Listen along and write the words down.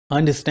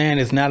Understand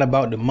it's not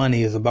about the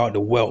money, it's about the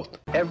wealth.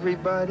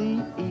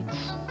 Everybody eats.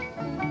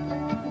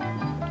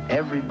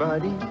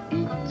 Everybody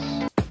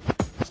eats.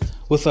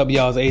 What's up,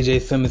 y'all? It's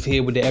AJ Simmons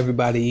here with the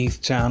Everybody Eats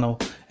channel,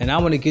 and I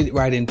want to get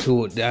right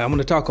into it. I'm going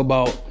to talk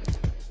about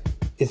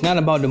it's not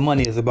about the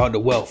money, it's about the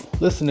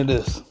wealth. Listen to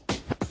this.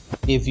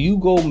 If you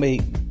go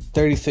make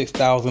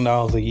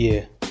 $36,000 a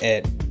year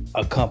at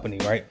a company,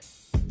 right?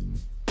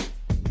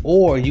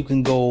 Or you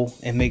can go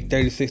and make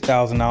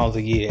 $36,000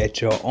 a year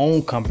at your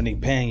own company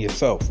paying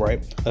yourself,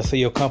 right? Let's say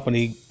your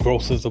company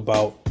grosses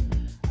about,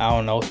 I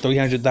don't know,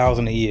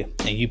 $300,000 a year,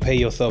 and you pay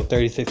yourself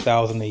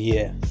 $36,000 a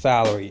year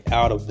salary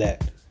out of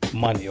that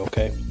money,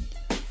 okay?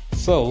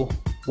 So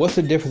what's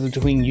the difference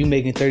between you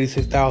making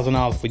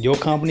 $36,000 for your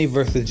company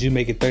versus you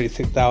making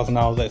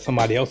 $36,000 at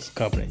somebody else's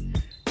company?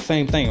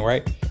 Same thing,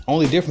 right?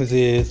 Only difference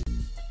is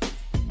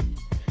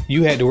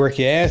you had to work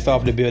your ass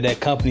off to build that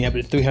company up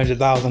to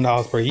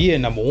 $300,000 per year,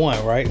 number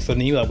one, right? So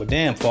then you're like, well,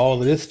 damn, for all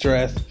of this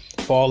stress,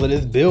 for all of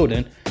this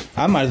building,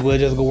 I might as well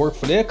just go work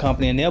for their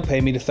company and they'll pay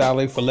me the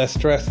salary for less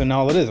stress and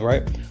all of this,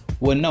 right?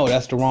 Well, no,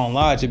 that's the wrong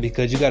logic,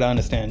 because you got to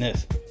understand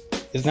this.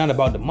 It's not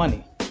about the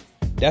money.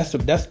 That's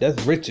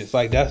riches.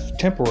 Like, that's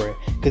temporary.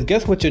 Because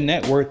guess what your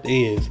net worth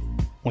is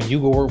when you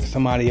go work for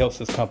somebody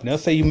else's company?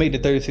 Let's say you make the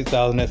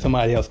 $36,000 at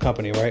somebody else's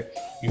company, right?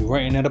 You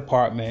renting an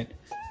apartment.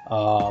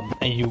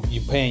 And you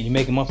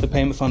making monthly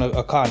payments on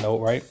a car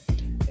note, right?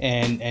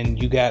 And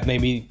you got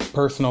maybe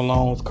personal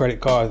loans, credit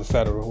cards,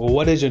 etc. Well,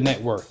 what is your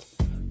net worth?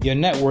 Your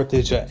net worth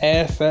is your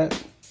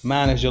assets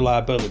minus your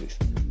liabilities.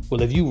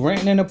 Well, if you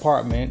renting an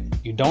apartment,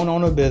 you don't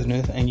own a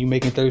business, and you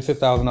making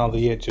 $36,000 a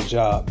year at your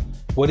job,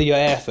 what are your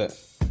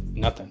assets?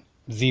 Nothing.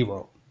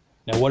 Zero.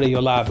 Now, what are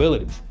your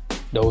liabilities?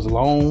 Those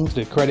loans,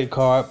 the credit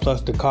card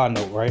plus the car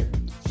note, right?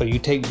 So you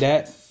take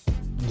that,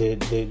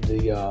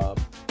 the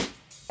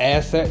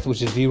assets,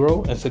 which is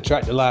zero, and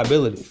subtract the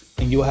liabilities,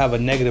 and you'll have a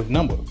negative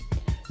number.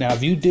 Now,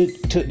 if you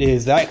took the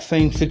exact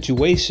same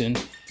situation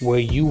where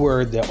you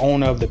were the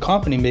owner of the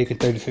company making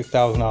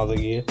 $36,000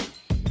 a year,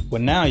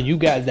 well, now you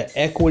got the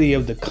equity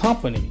of the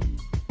company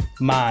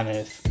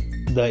minus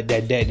that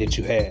debt that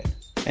you had,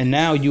 and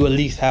now you at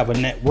least have a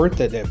net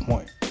worth at that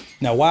point.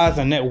 Now, why is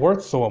a net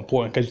worth so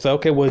important? Because you say,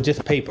 okay, well, it's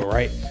just paper,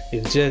 right?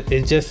 It's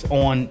just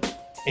on,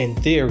 in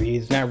theory,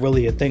 it's not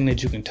really a thing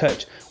that you can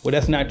touch. Well,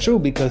 that's not true,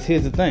 because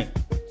here's the thing.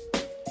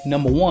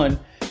 Number one,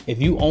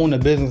 if you own a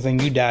business and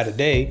you die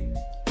today,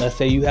 let's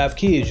say you have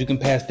kids, you can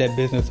pass that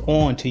business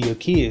on to your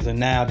kids, and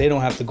now they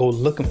don't have to go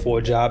looking for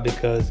a job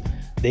because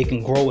they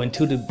can grow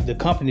into the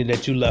company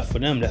that you left for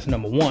them. That's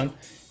number one.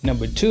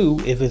 Number two,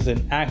 if it's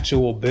an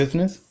actual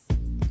business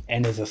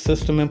and there's a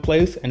system in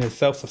place and it's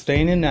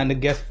self-sustaining, now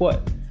guess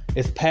what?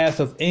 It's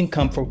passive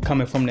income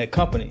coming from that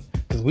company.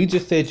 Because we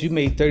just said you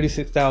made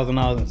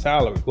 $36,000 in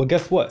salary. Well,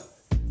 guess what?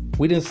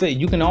 We didn't say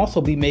you can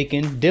also be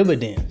making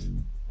dividends.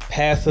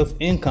 Passive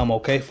income,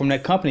 okay, from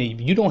that company.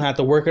 You don't have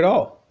to work at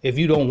all if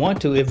you don't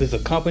want to. If it's a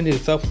company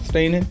that's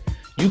self-sustaining,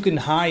 you can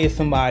hire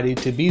somebody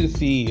to be the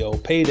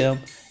CEO, pay them,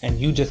 and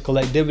you just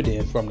collect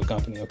dividends from the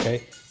company,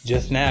 okay?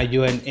 Just now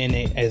you're in an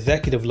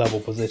executive level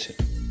position,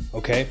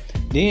 okay?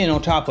 Then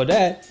on top of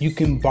that, you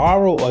can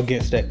borrow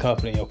against that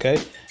company, okay?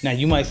 Now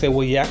you might say,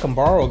 well, yeah, I can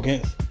borrow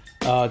against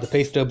the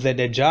pay stubs at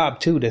that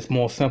job too. That's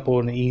more simple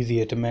and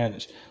easier to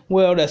manage.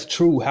 Well, that's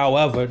true.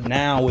 However,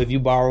 now if you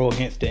borrow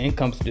against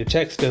the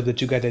check stubs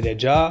that you got at that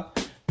job,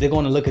 they're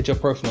going to look at your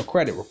personal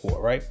credit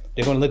report, right?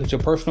 They're going to look at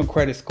your personal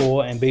credit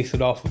score and base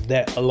it off of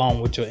that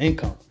along with your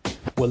income.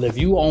 Well, if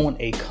you own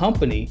a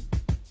company,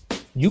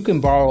 you can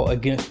borrow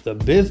against the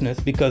business,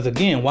 because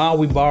again, why are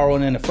we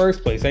borrowing in the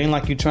first place? It ain't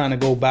like you're trying to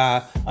go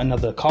buy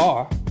another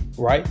car,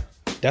 right?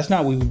 That's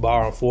not what we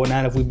borrowing for.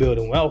 Not if we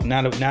building wealth.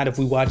 Not if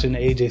we watching the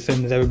AJ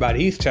Simmons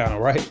Everybody Eats channel,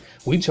 right?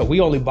 We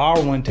only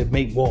borrowing to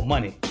make more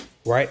money,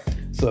 right?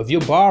 So if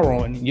you're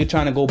borrowing, you're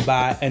trying to go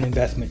buy an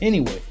investment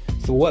anyway.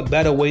 So what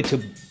better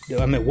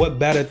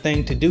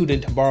thing to do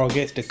than to borrow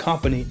against the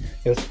company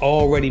that's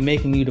already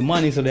making you the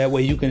money, so that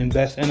way you can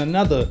invest in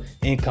another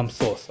income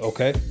source,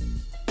 okay?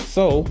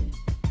 So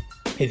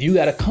if you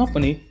got a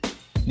company,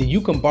 then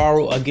you can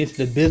borrow against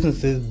the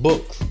business's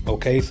books,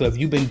 okay? So if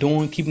you've been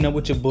keeping up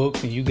with your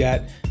books, and you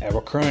got a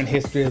recurrent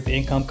history of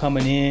income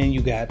coming in,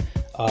 you got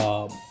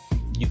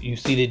you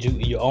see that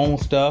you own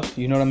stuff,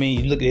 you know what I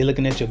mean? They're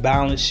looking at your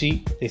balance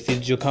sheet. They see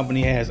that your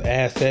company has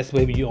assets.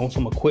 Maybe you own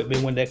some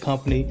equipment with that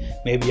company.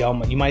 Maybe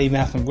you might even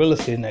have some real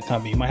estate in that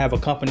company. You might have a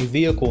company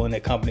vehicle in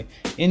that company.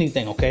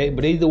 Anything, okay?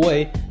 But either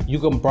way, you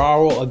can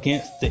borrow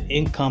against the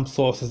income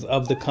sources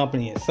of the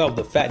company itself.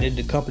 The fact that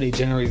the company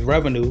generates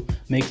revenue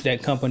makes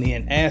that company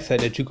an asset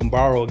that you can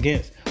borrow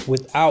against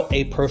without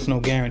a personal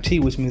guarantee,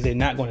 which means they're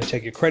not going to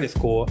check your credit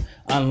score,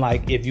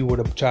 unlike if you were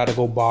to try to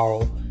go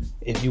borrow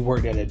if you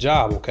worked at a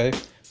job, okay?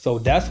 So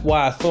that's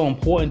why it's so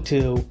important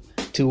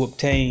to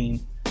obtain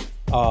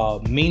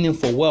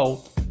meaningful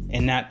wealth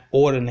and not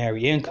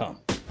ordinary income.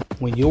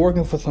 When you're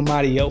working for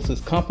somebody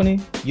else's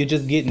company, you're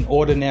just getting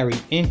ordinary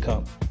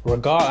income. I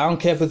don't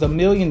care if it's $1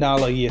 million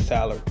a year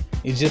salary.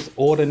 It's just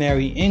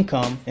ordinary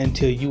income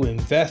until you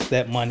invest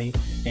that money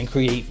and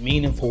create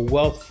meaningful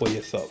wealth for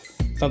yourself.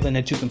 something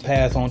that you can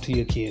pass on to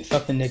your kids,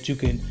 something that you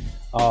can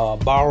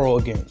borrow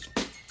against.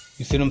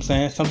 You see what I'm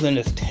saying? Something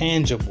that's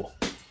tangible.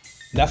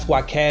 That's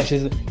why cash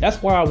is.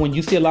 That's why when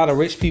you see a lot of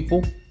rich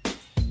people,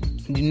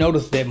 you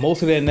notice that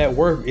most of their net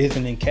worth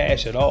isn't in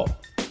cash at all.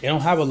 They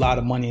don't have a lot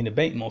of money in the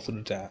bank most of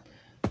the time.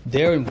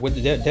 Their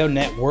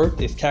net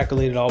worth is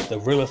calculated off the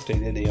real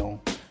estate that they own,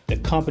 the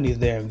companies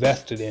they're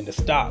invested in, the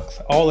stocks,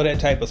 all of that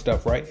type of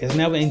stuff, right? It's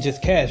never in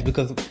just cash,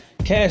 because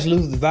cash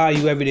loses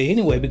value every day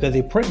anyway, because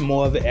they print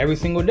more of it every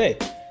single day.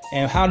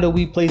 And how do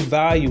we place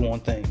value on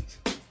things?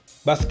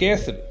 By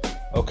scarcity.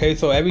 Okay,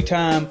 so every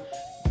time,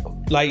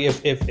 like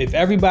if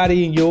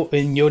everybody in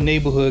your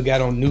neighborhood got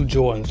on new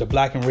Jordans, the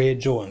black and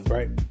red Jordans,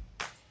 right?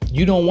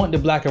 You don't want the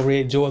black and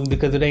red Jordans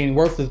because it ain't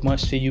worth as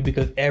much to you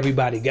because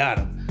everybody got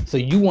them. So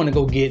you want to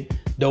go get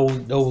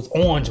those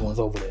orange ones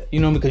over there, you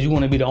know, because you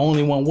want to be the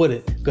only one with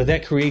it, because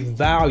that creates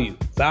value.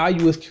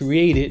 Value is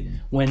created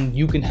when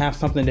you can have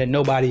something that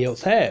nobody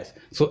else has.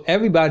 So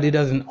everybody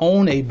doesn't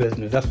own a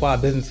business. That's why a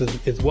business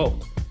is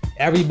wealth.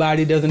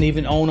 Everybody doesn't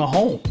even own a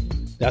home.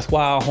 That's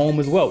why a home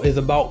is wealth. It's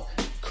about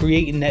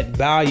creating that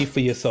value for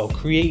yourself,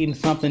 creating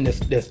something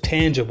that's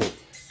tangible.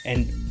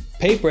 And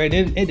paper, at the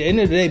end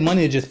of the day,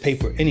 money is just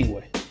paper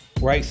anyway,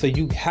 right? So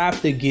you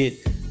have to get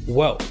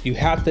wealth. You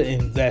have to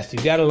invest. You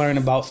got to learn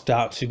about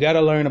stocks. You got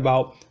to learn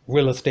about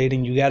real estate,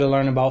 and you got to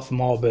learn about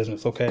small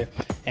business, okay?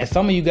 And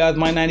some of you guys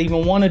might not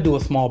even want to do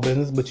a small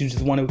business, but you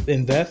just want to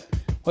invest.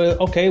 Well,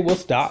 okay, well,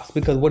 stocks,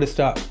 because what is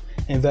stocks?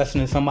 Investing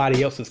in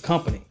somebody else's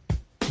company.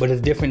 But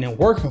it's different than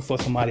working for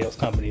somebody else's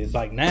company. It's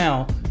like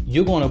now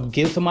you're going to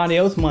give somebody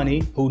else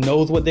money who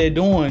knows what they're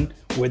doing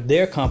with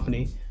their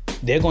company.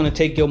 They're going to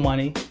take your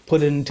money,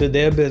 put it into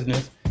their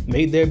business,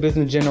 make their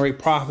business generate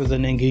profits,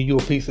 and then give you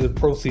a piece of the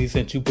proceeds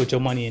since you put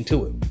your money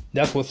into it.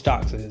 That's what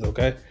stocks is,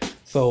 okay?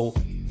 So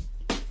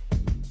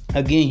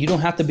again, you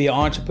don't have to be an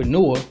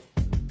entrepreneur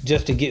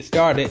just to get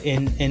started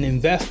in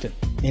investing.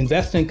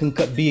 Investing can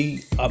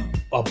be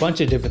a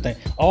bunch of different things.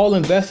 All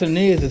investing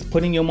is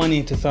putting your money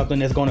into something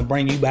that's going to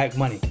bring you back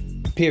money,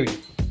 period.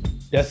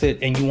 That's it.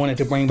 And you want it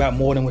to bring back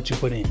more than what you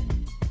put in.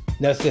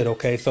 That's it,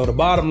 okay? So the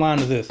bottom line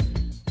is this.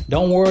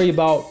 Don't worry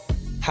about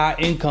high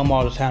income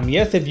all the time.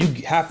 Yes, if you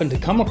happen to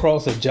come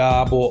across a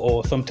job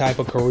or some type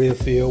of career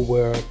field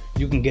where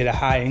you can get a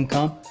high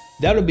income,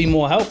 that'll be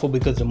more helpful,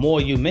 because the more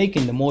you're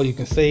making, the more you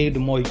can save, the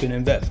more you can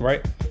invest,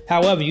 right?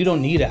 However, you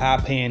don't need a high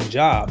paying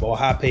job or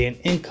high paying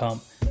income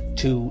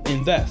to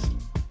invest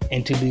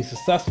and to be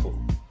successful.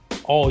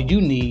 All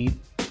you need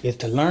is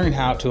to learn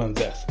how to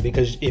invest,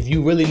 because if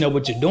you really know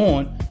what you're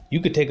doing, you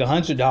could take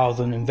 $100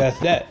 and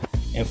invest that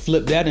and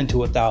flip that into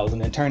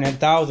 1,000 and turn that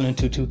 1,000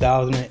 into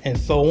 2,000 and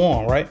so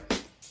on, right?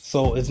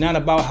 So it's not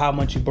about how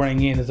much you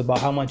bring in, it's about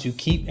how much you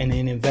keep and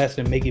then invest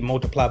and make it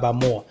multiply by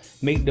more.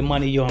 Make the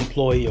money your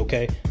employee,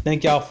 okay?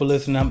 Thank y'all for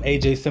listening. I'm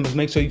AJ Simmons.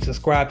 Make sure you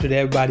subscribe to the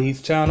Everybody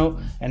Eats channel,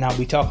 and I'll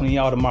be talking to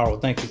y'all tomorrow.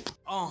 Thank you.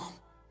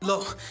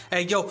 Look,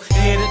 hey yo,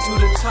 headed to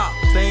the top,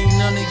 there ain't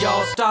none of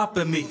y'all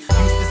stopping me. Used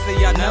to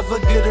say I never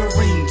get a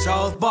ring,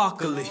 Charles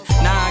Barkley.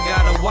 Now I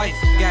got a wife,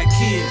 got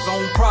kids,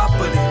 own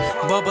property.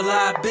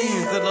 Bubble-eyed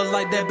beans, that look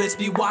like that bitch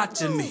be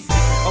watching me.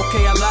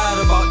 Okay, I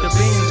lied about the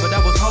beans, but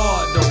that was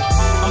hard though.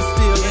 I'm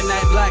still in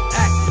that black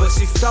act, but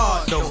she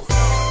starred though.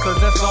 Cause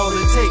that's all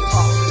it takes,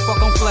 fuck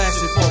I'm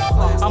flashing for.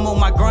 I'm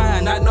on my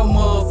grind, not no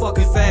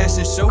motherfucking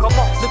fashion show. Look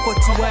what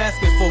you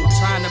asking for,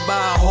 trying to buy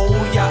a whole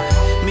yacht.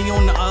 Me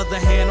on the other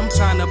hand, I'm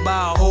trying to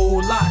buy a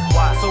whole lot,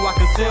 so I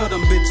can sell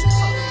them bitches.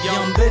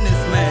 Young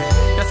businessman,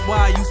 that's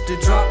why I used to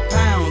drop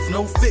pounds,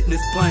 no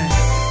fitness plan.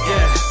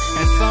 Yeah,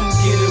 and some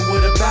get it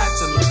with a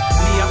bachelor.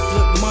 Me, I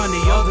flip money,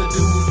 other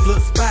dudes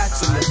flip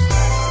spatulas.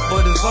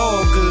 But it's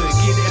all good,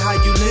 get it how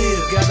you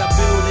live. Gotta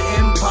build an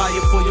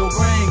empire for your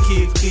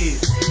grandkids'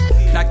 kids.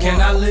 Now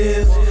can I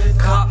live?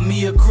 Cop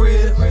me a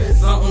crib,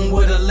 something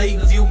with a lake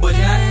view but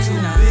not too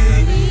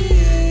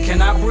big.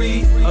 Can I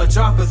breathe? A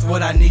drop is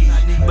what I need,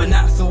 but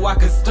not so I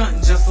can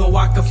stunt, just so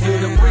I can feel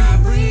the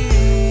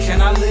breeze.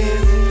 Can I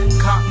live?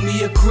 Cop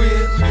me a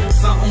crib,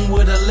 something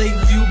with a lake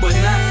view but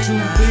not too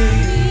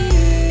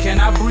big. Can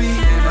I breathe?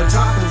 A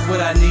drop is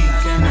what I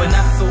need, but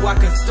not so I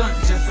can stunt,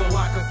 just so